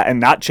strong to that and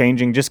not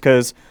changing just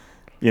because,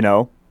 you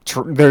know,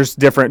 there's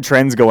different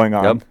trends going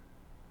on. Yep.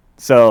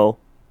 So,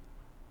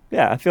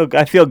 yeah,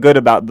 I feel good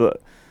about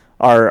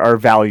our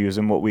values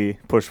and what we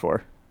push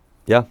for.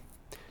 Yeah.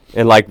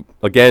 And like,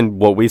 again,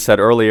 what we said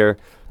earlier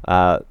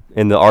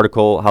in the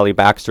article, Holly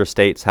Baxter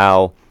states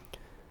how,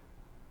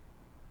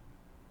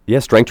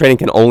 strength training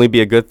can only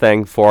be a good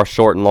thing for our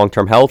short and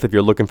long-term health if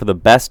you're looking for the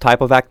best type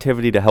of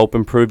activity to help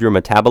improve your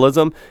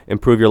metabolism,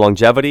 improve your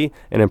longevity,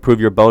 and improve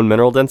your bone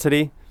mineral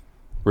density.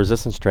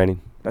 Resistance training.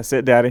 That's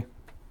it, Daddy.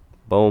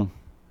 Boom.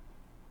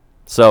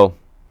 So,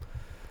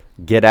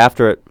 get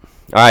after it.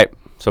 All right.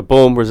 So,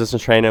 boom,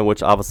 resistance training,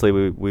 which obviously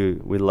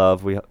we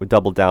love. We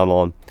double down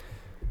on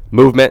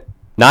movement.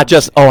 Not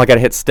just, I got to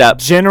hit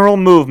steps. General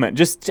movement.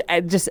 Just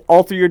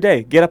all through your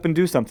day. Get up and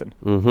do something.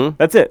 Mm-hmm.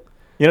 That's it.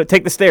 You know,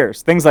 take the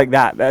stairs. Things like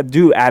that. That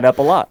do add up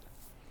a lot.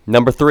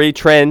 Number 3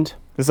 trend.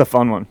 This is a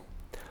fun one.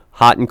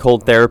 Hot and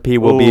cold therapy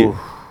will be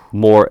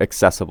more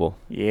accessible.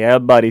 Yeah,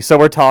 buddy. So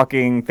we're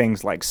talking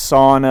things like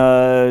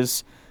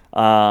saunas,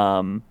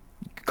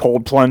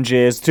 cold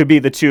plunges, to be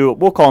the two,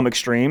 we'll call them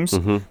extremes.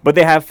 Mm-hmm. But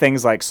they have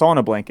things like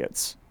sauna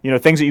blankets. You know,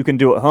 things that you can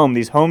do at home.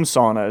 These home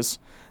saunas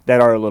that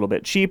are a little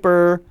bit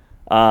cheaper.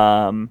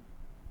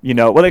 You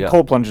know,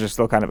 cold plunges are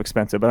still kind of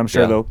expensive, but I'm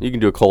sure they'll... You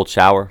can do a cold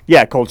shower.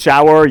 Yeah, cold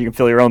shower. You can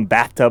fill your own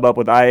bathtub up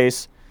with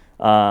ice.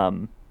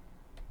 So,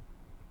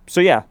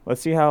 yeah,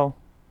 let's see how...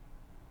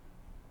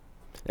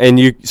 And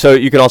you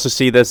can also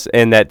see this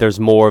in that there's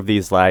more of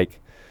these,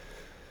 like,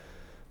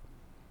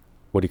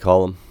 what do you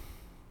call them?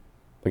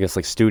 I guess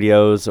like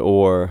studios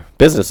or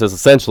businesses,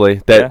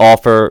 essentially, that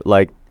offer,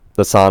 like,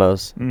 the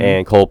saunas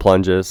and cold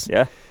plunges.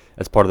 Yeah.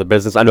 As part of the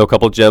business. I know a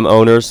couple gym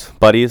owners,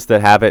 buddies, that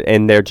have it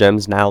in their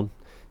gyms now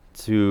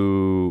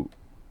to,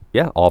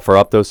 offer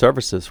up those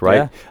services,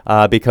 right?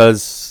 Yeah.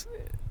 Because,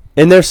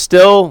 and there's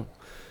still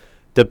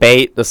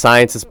debate. The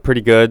science is pretty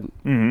good.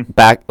 Mm-hmm.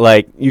 Back,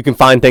 like, you can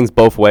find things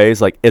both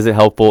ways. Like, is it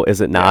helpful? Is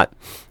it not?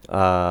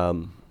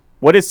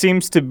 What it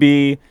seems to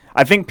be,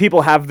 I think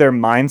people have their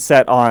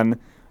mindset on,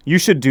 you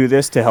should do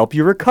this to help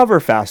you recover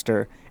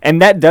faster. And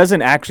that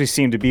doesn't actually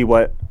seem to be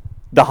what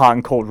the hot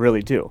and cold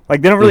really do.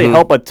 Like, they don't really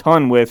help a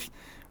ton with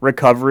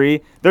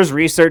recovery. There's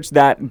research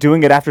that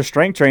doing it after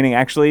strength training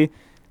actually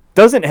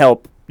doesn't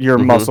help your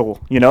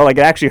muscle. Like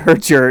it actually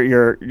hurts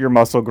your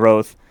muscle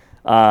growth.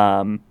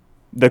 The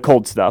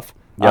cold stuff.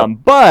 Yep.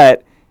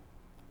 But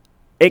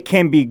it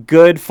can be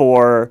good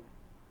for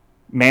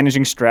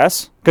managing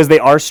stress because they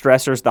are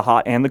stressors. The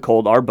hot and the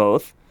cold are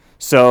both.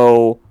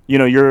 So,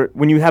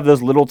 when you have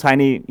those little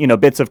tiny,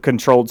 bits of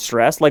controlled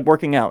stress, like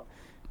working out,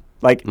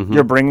 like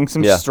you're bringing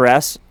some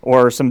stress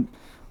or some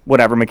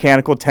whatever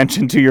mechanical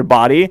tension to your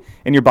body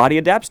and your body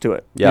adapts to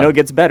it. Yeah. It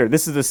gets better.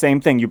 This is the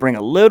same thing. You bring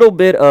a little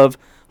bit of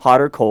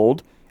hot or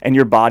cold and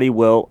your body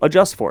will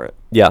adjust for it.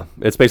 Yeah.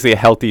 It's basically a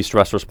healthy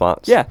stress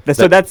response. Yeah.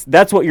 So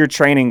that's what you're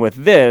training with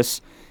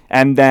this.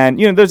 And then,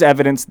 there's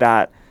evidence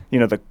that,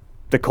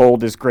 the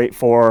cold is great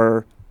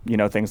for,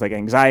 things like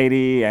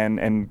anxiety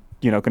and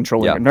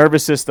controlling your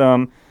nervous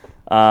system.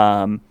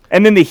 And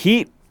then the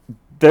heat,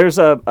 there's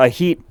a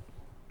heat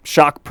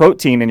shock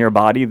protein in your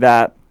body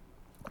that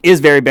is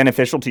very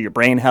beneficial to your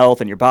brain health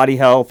and your body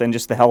health and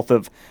just the health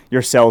of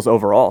your cells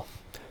overall.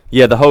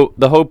 Yeah, the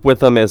hope with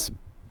them is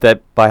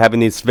that by having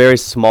these very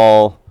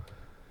small,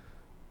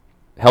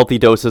 healthy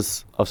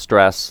doses of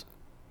stress,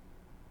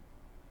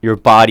 it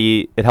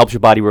helps your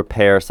body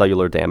repair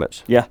cellular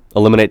damage. Yeah.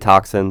 Eliminate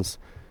toxins,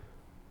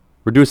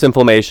 reduce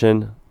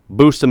inflammation,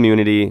 boost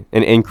immunity,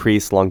 and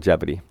increase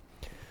longevity.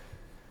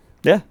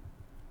 Yeah.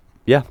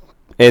 Yeah.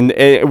 And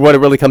what it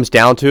really comes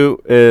down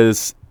to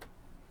is,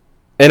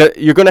 and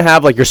you're going to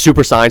have like your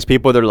super science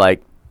people that are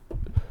like,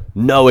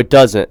 no, it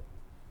doesn't.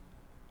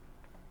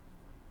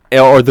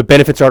 Or the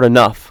benefits aren't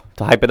enough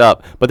to hype it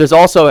up. But there's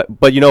also,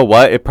 but you know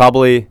what? It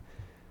probably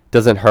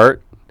doesn't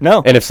hurt.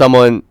 No. And if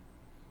someone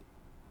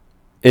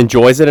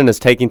enjoys it and is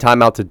taking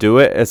time out to do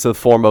it, it's a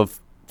form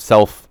of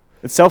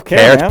It's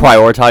self-care. It's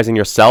prioritizing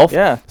yourself.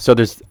 Yeah. So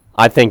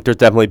I think there's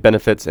definitely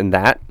benefits in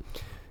that.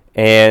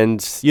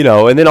 And,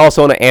 and then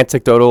also in an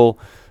anecdotal,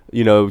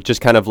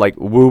 just kind of like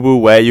woo-woo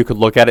way, you could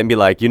look at it and be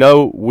like,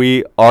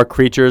 we are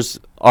creatures,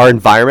 our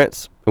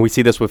environments, and we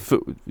see this with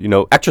food,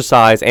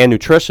 exercise and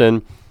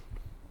nutrition.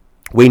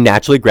 We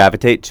naturally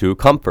gravitate to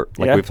comfort,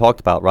 like we've talked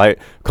about, right?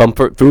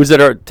 Comfort, foods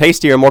that are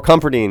tastier, more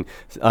comforting,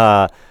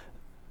 not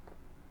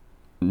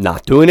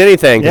doing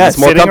anything. Yeah, it's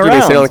more comforting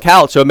than sitting on the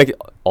couch. So it makes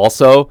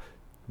also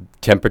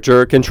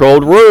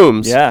temperature-controlled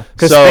rooms. Yeah,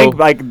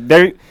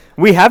 because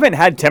we haven't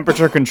had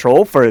temperature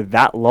control for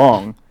that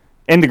long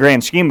in the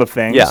grand scheme of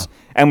things. Yeah.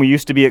 And we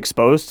used to be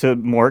exposed to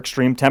more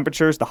extreme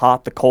temperatures, the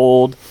hot, the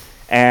cold,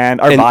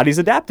 and our bodies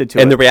adapted to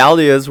it. And the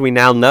reality is we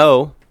now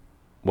know,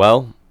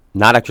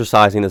 not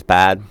exercising is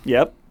bad.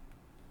 Yep.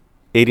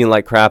 Eating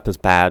like crap is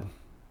bad.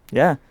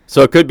 Yeah.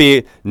 So it could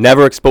be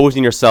never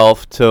exposing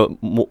yourself to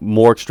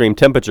more extreme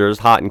temperatures,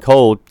 hot and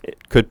cold.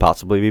 It could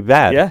possibly be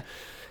bad. Yeah.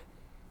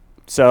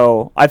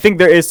 So I think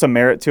there is some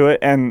merit to it.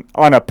 And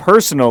on a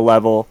personal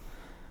level,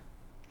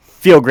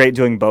 feel great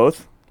doing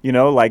both.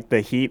 Like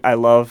the heat, I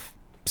love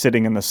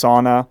sitting in the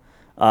sauna.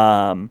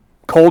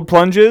 Cold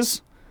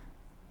plunges.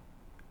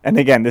 And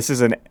again, this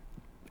is an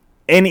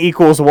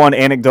N=1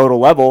 anecdotal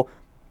level,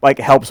 like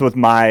helps with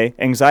my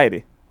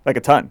anxiety, like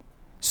a ton.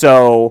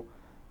 So,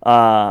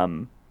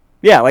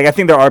 I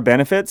think there are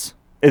benefits.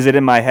 Is it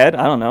in my head?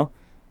 I don't know.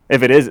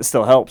 If it is, it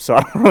still helps. So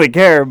I don't really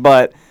care.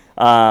 But,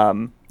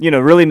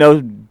 really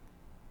no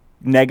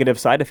negative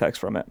side effects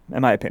from it,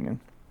 in my opinion.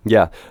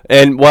 Yeah.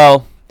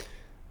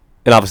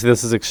 And obviously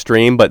this is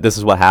extreme, but this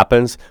is what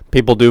happens.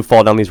 People do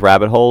fall down these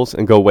rabbit holes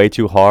and go way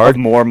too hard.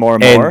 More.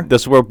 And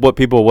this is where what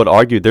people would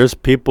argue. There's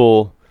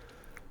people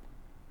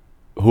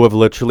who have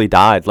literally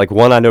died. Like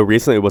one I know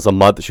recently was a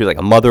mother. She was like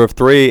a mother of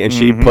 3, and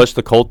she pushed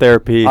the cold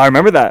therapy. I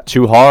remember that.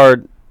 Too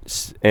hard,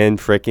 and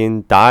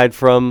freaking died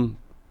from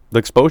the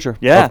exposure.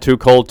 Yeah. Of too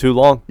cold, too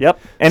long. Yep.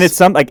 And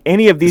it's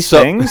any of these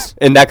things.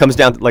 And that comes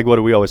down to like what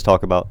do we always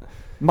talk about?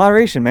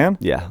 Moderation, man.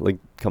 Yeah. Like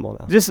come on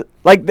now. Just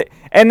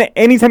and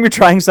anytime you're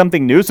trying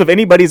something new. So if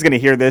anybody's gonna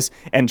hear this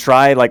and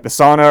try like the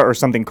sauna or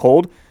something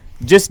cold,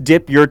 just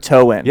dip your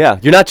toe in. Yeah,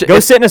 you're not.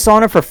 Go sit in a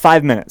sauna for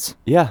 5 minutes.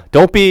 Yeah,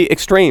 don't be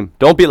extreme.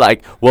 Don't be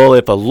like, well,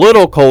 if a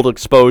little cold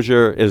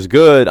exposure is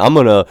good, I'm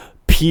gonna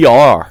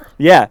PR.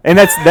 Yeah, and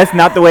that's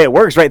not the way it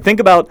works, right?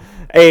 Think about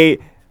a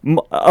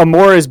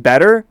more is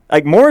better.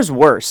 Like more is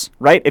worse,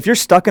 right? If you're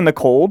stuck in the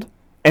cold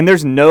and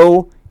there's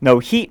no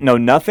heat, no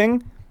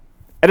nothing,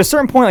 at a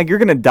certain point, like you're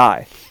gonna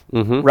die.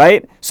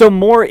 Right? So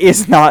more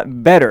is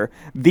not better.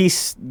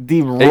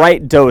 The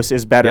right dose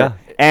is better. Yeah.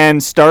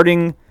 And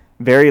starting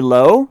very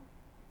low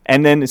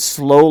and then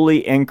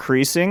slowly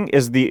increasing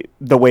is the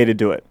way to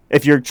do it.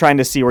 If you're trying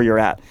to see where you're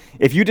at.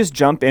 If you just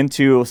jump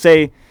into,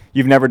 say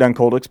you've never done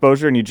cold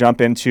exposure and you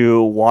jump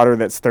into water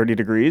that's 30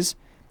 degrees,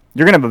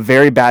 you're going to have a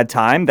very bad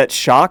time. That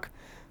shock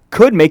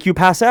could make you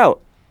pass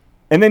out.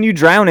 And then you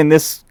drown in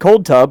this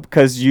cold tub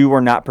because you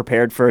were not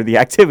prepared for the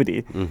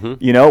activity.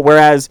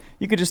 Whereas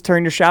you could just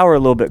turn your shower a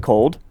little bit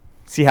cold,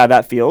 see how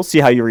that feels, see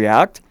how you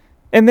react,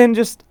 and then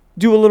just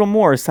do a little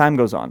more as time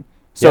goes on.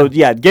 So,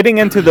 getting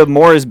into the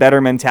more is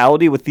better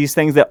mentality with these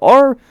things that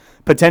are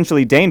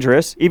potentially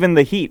dangerous, even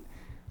the heat.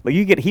 Like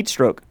you get heat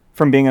stroke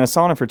from being in a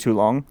sauna for too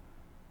long.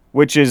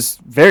 which is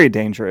very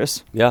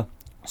dangerous. Yeah.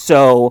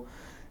 So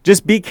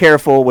just be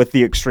careful with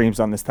the extremes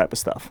on this type of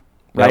stuff,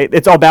 right? Yep.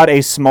 It's about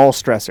a small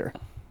stressor,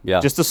 Yeah.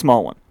 just a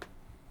small one.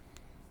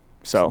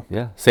 So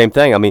Yeah, same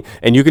thing. I mean,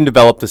 and you can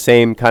develop the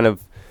same kind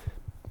of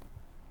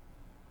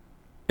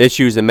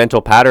issues and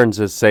mental patterns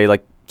as, say,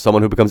 like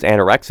someone who becomes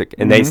anorexic,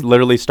 and they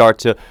literally start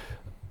to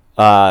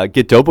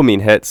get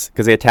dopamine hits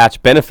because they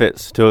attach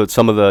benefits to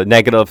some of the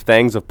negative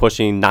things of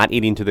pushing not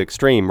eating to the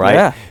extreme, right?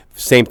 Yeah.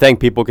 Same thing.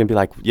 People can be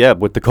like, yeah,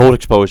 with the cold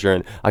exposure,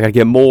 and I got to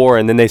get more,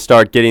 and then they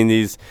start getting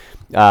these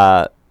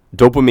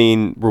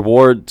dopamine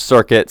reward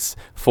circuits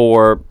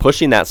for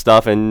pushing that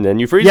stuff, and then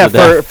you freeze to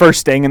death. for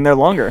staying in there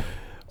longer.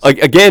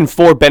 Again,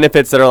 for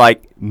benefits that are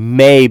like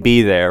may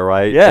be there,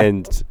 right? Yeah.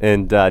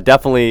 And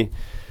definitely,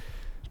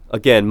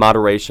 again,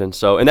 moderation.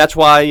 So, and that's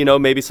why, you know,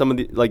 maybe some of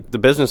the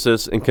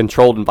businesses in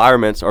controlled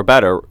environments are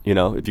better. You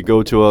know, if you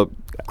go to a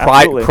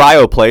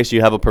cryo place,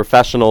 you have a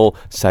professional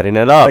setting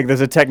it up, Like there's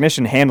a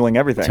technician handling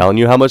everything. telling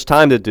you how much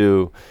time to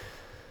do.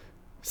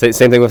 Same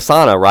thing with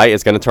sauna, right?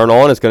 It's going to turn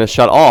on, it's going to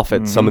shut off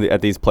at some of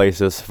at these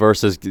places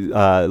versus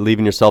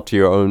leaving yourself to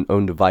your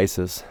own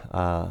devices.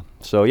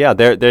 So yeah,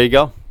 there you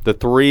go. The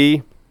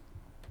 3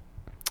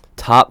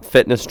 top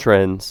fitness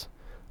trends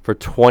for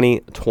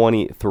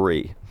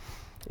 2023,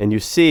 and you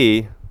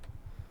see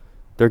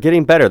they're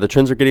getting better. The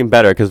trends are getting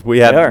better because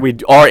we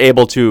are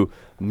able to,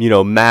 you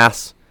know,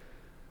 mass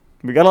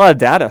We got a lot of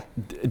data.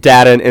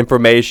 data and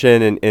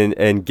information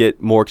and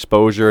get more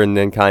exposure, and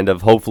then kind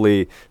of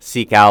hopefully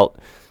seek out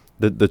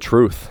the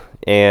truth.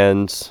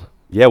 And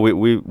yeah,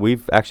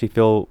 we've actually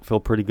feel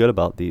pretty good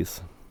about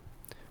these.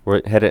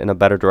 We're headed in a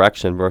better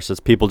direction versus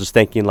people just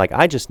thinking like,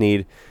 I just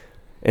need,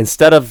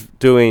 instead of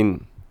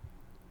doing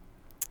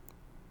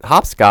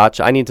hopscotch,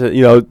 I need to,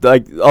 you know,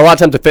 like a lot of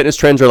times the fitness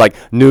trends are like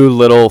new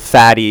little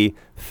fatty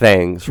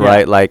things,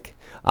 right? Like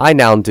I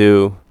now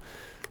do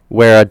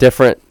wear a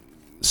different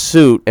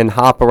suit and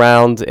hop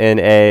around on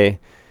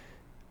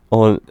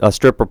a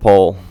stripper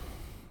pole,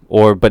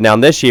 but now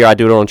this year I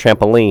do it on a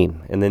trampoline,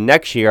 and then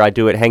next year I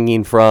do it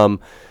hanging from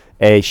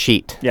a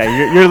sheet.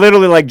 Yeah, you're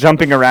literally like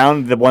jumping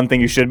around the one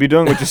thing you should be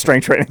doing, which is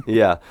strength training.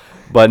 Yeah,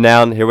 but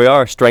now here we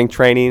are, strength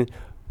training,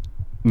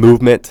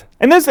 movement.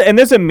 And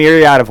there's a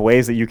myriad of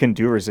ways that you can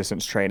do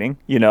resistance training.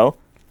 You know,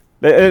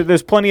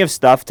 there's plenty of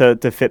stuff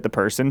to fit the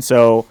person.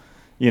 So,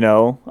 you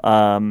know,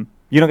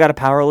 you don't got to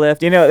power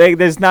lift. You know,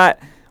 there's not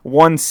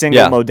one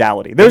single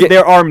modality.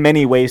 There are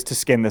many ways to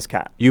skin this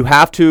cat. You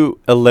have to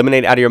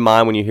eliminate out of your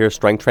mind when you hear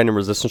strength training,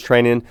 resistance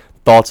training,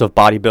 thoughts of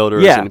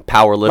bodybuilders and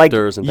power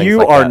lifters and things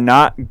like that. You are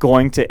not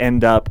going to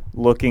end up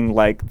looking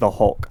like the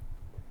Hulk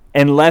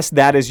unless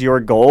that is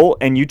your goal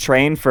and you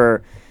train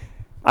for,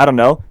 I don't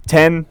know,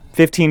 10,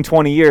 15,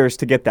 20 years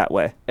to get that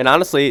way. And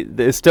honestly,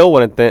 it still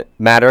wouldn't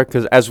matter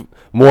because as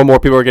more and more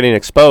people are getting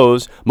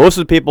exposed, most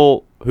of the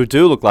people who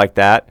do look like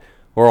that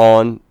were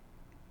on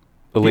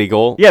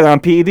illegal. Yeah, they're on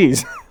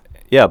PEDs.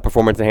 Yeah,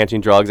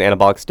 performance-enhancing drugs,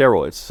 anabolic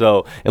steroids.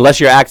 So unless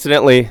you're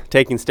accidentally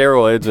taking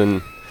steroids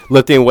and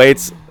lifting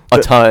weights a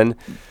ton.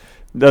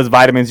 Those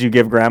vitamins you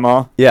give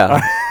grandma.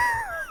 Yeah.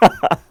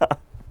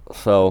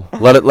 So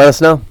let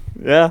us know.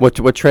 Yeah.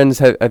 What trends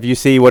have you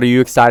seen? What are you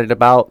excited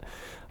about?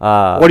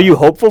 What are you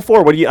hopeful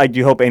for? What do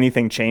you hope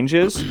anything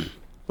changes?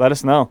 Let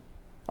us know.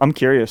 I'm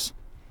curious.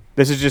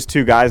 This is just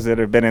 2 guys that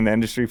have been in the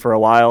industry for a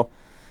while,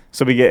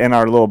 so we get in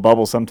our little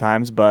bubble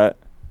sometimes, but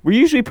we're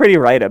usually pretty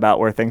right about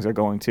where things are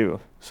going too.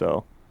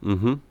 So,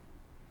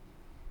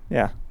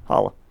 yeah,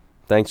 holla.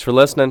 Thanks for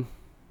listening.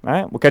 All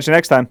right, we'll catch you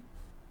next time.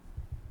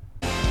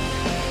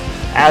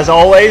 As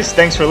always,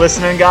 thanks for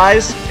listening,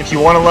 guys. If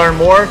you want to learn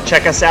more,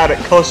 check us out at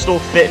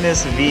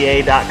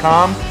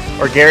coastalfitnessva.com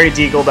or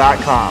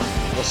garydeagle.com.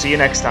 We'll see you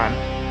next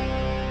time.